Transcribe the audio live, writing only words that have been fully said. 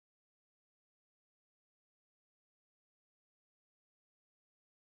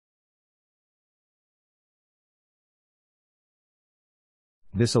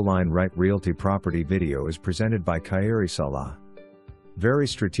This Align Right Realty property video is presented by carriage. Very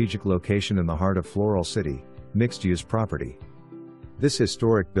strategic location in the heart of Floral City, mixed-use property. This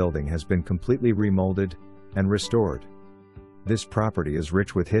historic building has been completely remolded and restored. This property is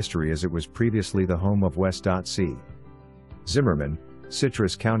rich with history as it was previously the home of West.C. Zimmerman,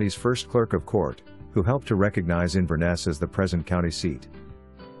 Citrus County's first Clerk of Court, who helped to recognize Inverness as the present county seat.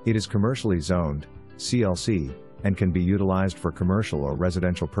 It is commercially zoned, CLC, and can be utilized for commercial or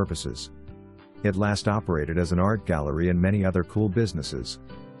residential purposes. It last operated as an art gallery and many other cool businesses.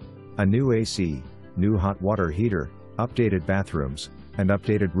 A new AC, new hot water heater, updated bathrooms, and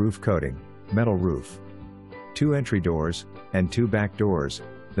updated roof coating, metal roof. 2 entry doors, and 2 back doors.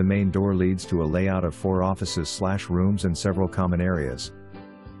 The main door leads to a layout of 4 offices/rooms and several common areas.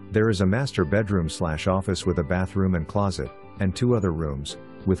 There is a master bedroom/office with a bathroom and closet, and 2 other rooms,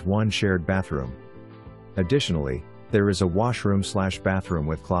 with 1 shared bathroom. Additionally, there is a washroom/bathroom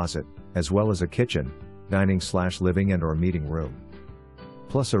with closet, as well as a kitchen, dining/living and/or meeting room.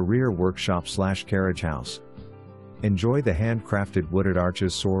 Plus a rear workshop/carriage house. Enjoy the handcrafted wooded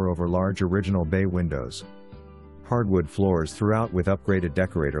arches soar over large original bay windows. Hardwood floors throughout with upgraded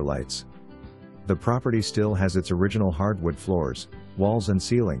decorator lights. The property still has its original hardwood floors, walls and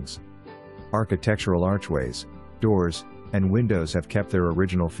ceilings. Architectural archways, doors, and windows have kept their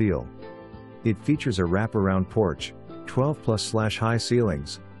original feel. It features a wraparound porch, 12+/high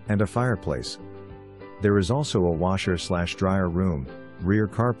ceilings, and a fireplace. There is also a washer/dryer room, rear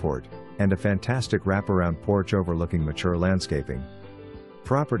carport, and a fantastic wraparound porch overlooking mature landscaping.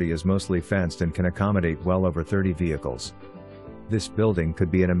 Property is mostly fenced and can accommodate well over 30 vehicles. This building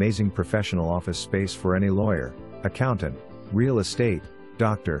could be an amazing professional office space for any lawyer, accountant, real estate,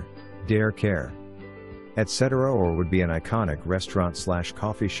 doctor, dare care, etc., or would be an iconic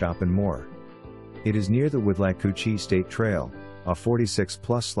restaurant/coffee shop and more. It is near the Withlacoochee State Trail, a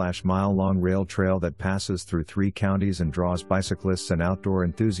 46+/mile long rail trail that passes through 3 counties and draws bicyclists and outdoor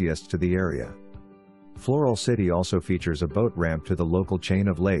enthusiasts to the area. Floral City also features a boat ramp to the local chain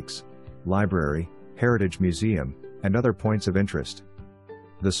of lakes, library, heritage museum, and other points of interest.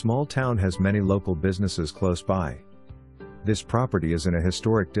 The small town has many local businesses close by. This property is in a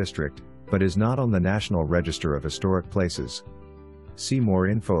historic district, but is not on the National Register of Historic Places. See more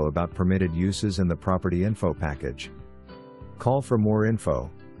info about permitted uses in the property info package. Call for more info.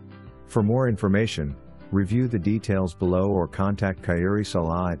 For more information, review the details below or contact carriage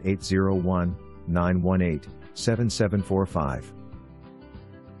at 801-918-7745.